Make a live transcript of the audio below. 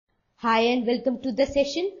Hi and welcome to the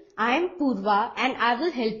session. I am Purva and I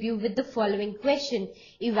will help you with the following question.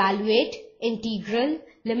 Evaluate integral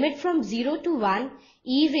limit from 0 to 1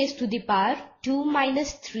 e raised to the power 2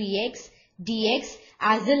 minus 3x dx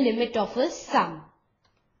as the limit of a sum.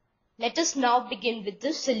 Let us now begin with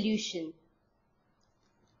the solution.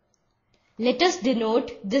 Let us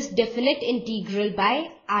denote this definite integral by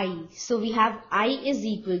I. So we have I is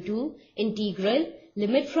equal to integral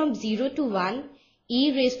limit from 0 to 1 e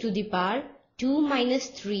raised to the power 2 minus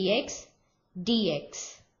 3x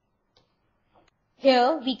dx.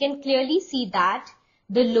 Here we can clearly see that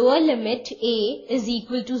the lower limit a is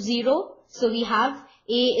equal to 0. So we have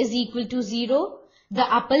a is equal to 0. The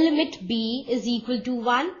upper limit b is equal to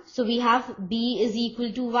 1. So we have b is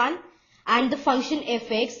equal to 1. And the function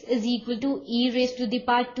fx is equal to e raised to the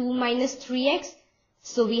power 2 minus 3x.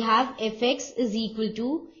 So we have fx is equal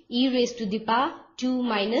to e raised to the power 2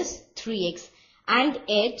 minus 3x. And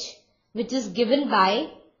h, which is given by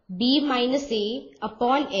b minus a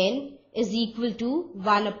upon n, is equal to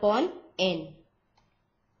 1 upon n.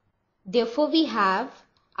 Therefore, we have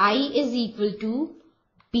I is equal to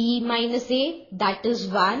b minus a, that is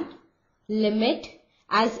 1, limit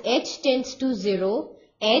as h tends to 0,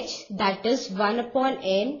 h, that is 1 upon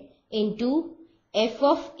n, into f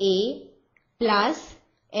of a plus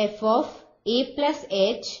f of a plus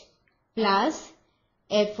h plus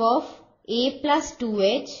f of a plus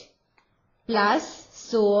 2h plus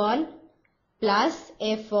so on plus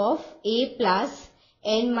f of a plus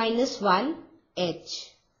n minus 1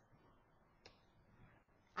 h.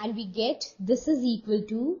 And we get this is equal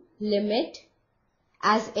to limit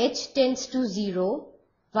as h tends to 0,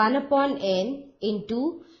 1 upon n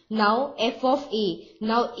into now f of a.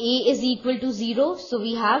 Now a is equal to 0, so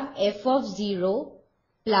we have f of 0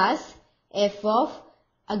 plus f of,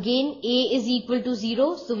 again a is equal to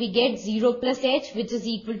 0, so we get 0 plus h, which is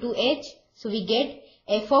equal to h. So we get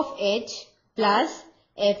f of h plus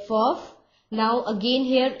f of, now again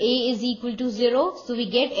here a is equal to 0, so we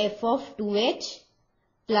get f of 2h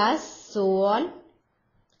plus so on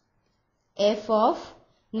f of,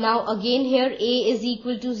 now again here a is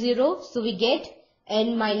equal to 0, so we get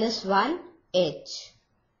n minus 1 h.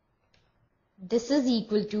 This is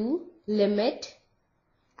equal to limit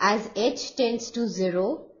as h tends to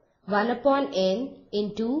 0, 1 upon n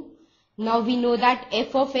into, now we know that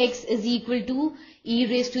f of x is equal to e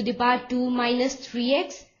raised to the power 2 minus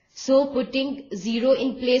 3x. So putting 0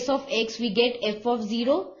 in place of x, we get f of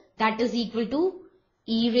 0, that is equal to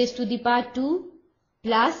e raised to the power 2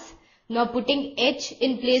 plus, now putting h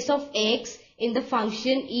in place of x in the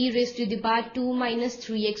function e raised to the power 2 minus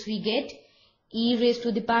 3x, we get e raised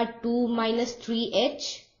to the power 2 minus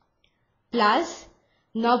 3h plus,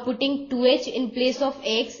 now putting 2h in place of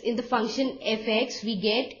x in the function fx, we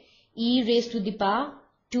get e raised to the power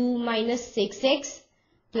 2 minus 6x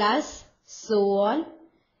plus so on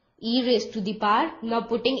e raised to the power, now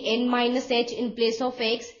putting n minus h in place of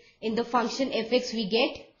x in the function fx, we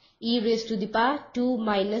get e raised to the power 2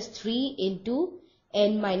 minus 3 into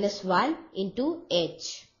n minus 1 into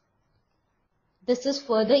h. This is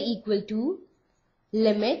further equal to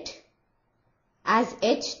limit as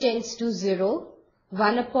h tends to 0,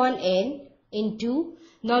 1 upon n into,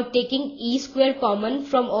 now taking e square common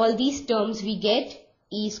from all these terms, we get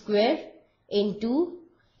e square into,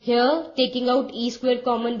 here taking out e square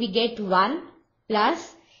common, we get 1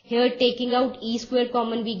 plus, here taking out e square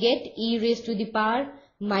common, we get e raised to the power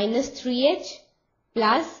minus 3h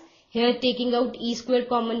plus, here taking out e square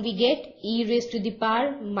common, we get e raised to the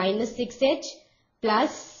power minus 6h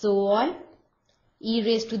plus so on e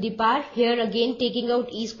raised to the power, here again taking out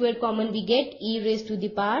e square common, we get e raised to the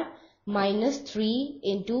power minus 3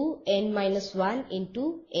 into n minus 1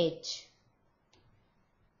 into h.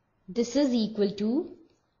 This is equal to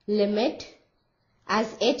limit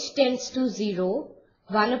as h tends to 0,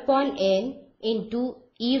 1 upon n into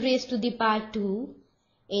e raised to the power 2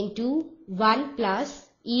 into 1 plus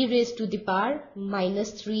e raised to the power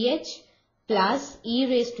minus 3h plus e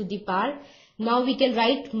raised to the power, now we can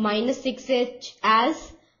write minus 6h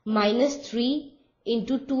as minus 3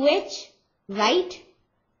 into 2h, right?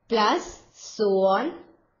 Plus so on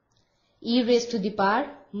e raised to the power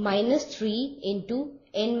minus 3 into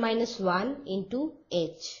n minus 1 into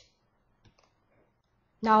h.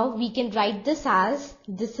 Now we can write this as,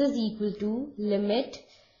 this is equal to limit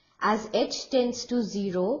as h tends to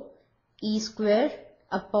 0, e square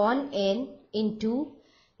upon n into,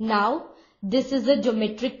 now this is a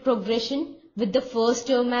geometric progression with the first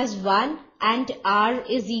term as 1 and r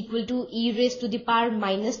is equal to e raised to the power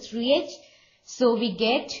minus 3h. So we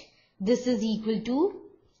get this is equal to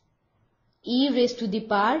e raised to the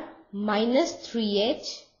power minus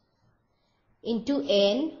 3h into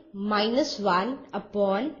n minus 1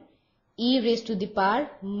 upon e raised to the power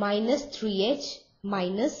minus 3h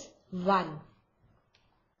minus 1.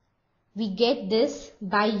 We get this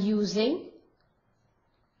by using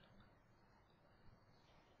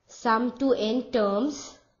sum to n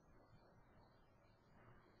terms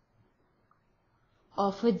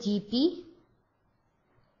of a GP,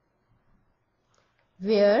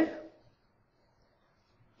 where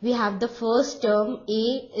we have the first term a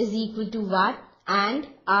is equal to 1 and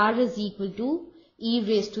r is equal to e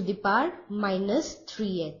raised to the power minus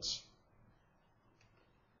 3h.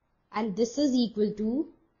 And this is equal to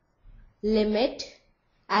limit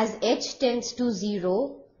as h tends to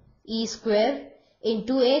 0 e square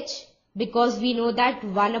into h, because we know that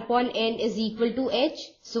 1 upon n is equal to h,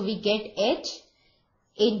 so we get h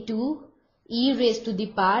into e raised to the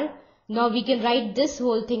power. Now we can write this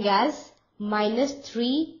whole thing as minus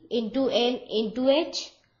 3 into n into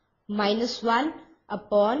h minus 1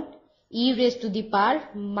 upon e raised to the power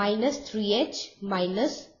minus 3h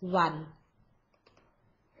minus 1.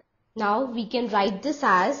 Now we can write this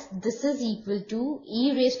as this is equal to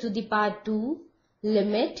e raised to the power 2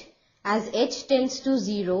 limit as h tends to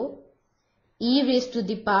 0 e raised to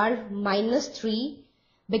the power minus 3,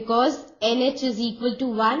 because nh is equal to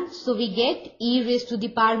 1, so we get e raised to the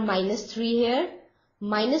power minus 3 here,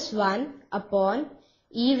 minus 1 upon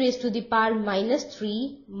e raised to the power minus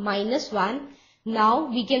 3 minus 1. Now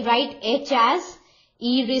we can write h as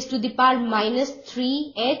e raised to the power minus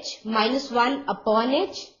 3h minus 1 upon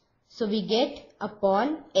h, so we get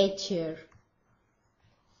upon h here.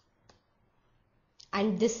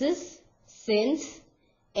 And this is since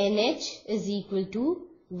nh is equal to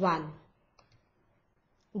 1.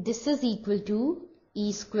 This is equal to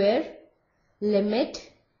e square limit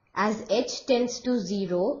as h tends to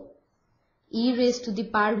 0 e raised to the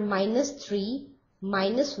power minus 3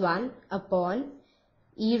 minus 1 upon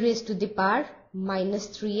e raised to the power minus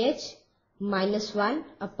 3h minus 1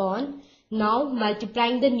 upon, now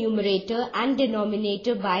multiplying the numerator and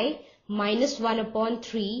denominator by minus 1 upon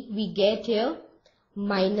 3, we get here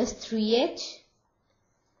minus 3h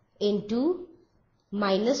into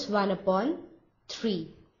minus 1 upon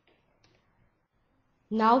 3.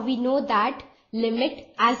 Now we know that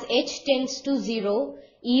limit as h tends to 0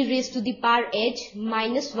 e raised to the power h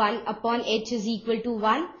minus 1 upon h is equal to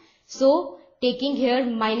 1. So taking here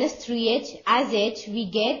minus 3h as h, we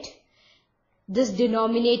get this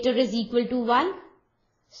denominator is equal to 1.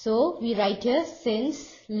 So we write here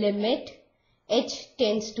since limit h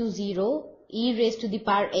tends to 0 e raised to the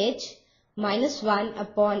power h minus 1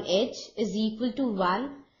 upon h is equal to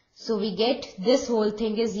 1. So we get this whole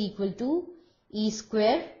thing is equal to e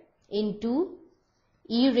square into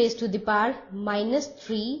e raised to the power minus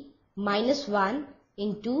 3 minus 1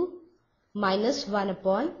 into minus 1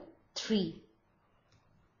 upon 3.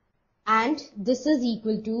 And this is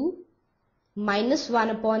equal to minus 1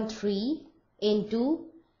 upon 3 into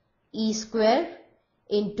e square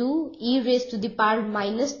into e raised to the power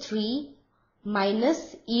minus 3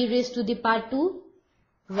 minus e raised to the power 2,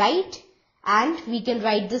 right? And we can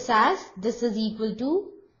write this as this is equal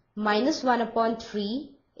to minus 1 upon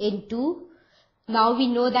 3 into, now we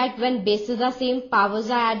know that when bases are same, powers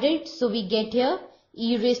are added, so we get here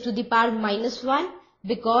e raised to the power minus 1,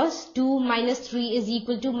 because 2 minus 3 is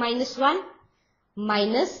equal to minus 1,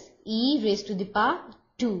 minus e raised to the power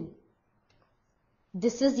 2.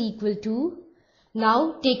 This is equal to,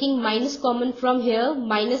 now taking minus common from here,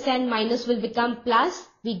 minus and minus will become plus,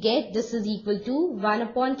 we get this is equal to 1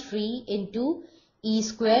 upon 3 into e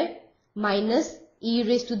square minus e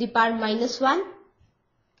raised to the power minus 1.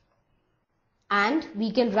 And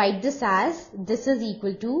we can write this as this is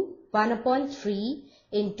equal to 1 upon 3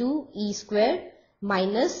 into e square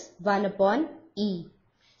minus 1 upon e.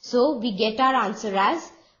 So we get our answer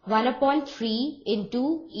as 1 upon 3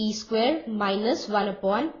 into e square minus 1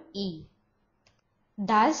 upon e.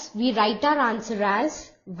 Thus we write our answer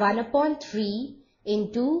as 1 upon 3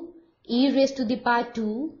 into e raised to the power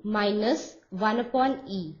 2 minus 1 upon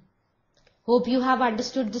e. Hope you have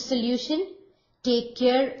understood the solution. Take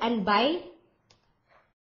care and bye.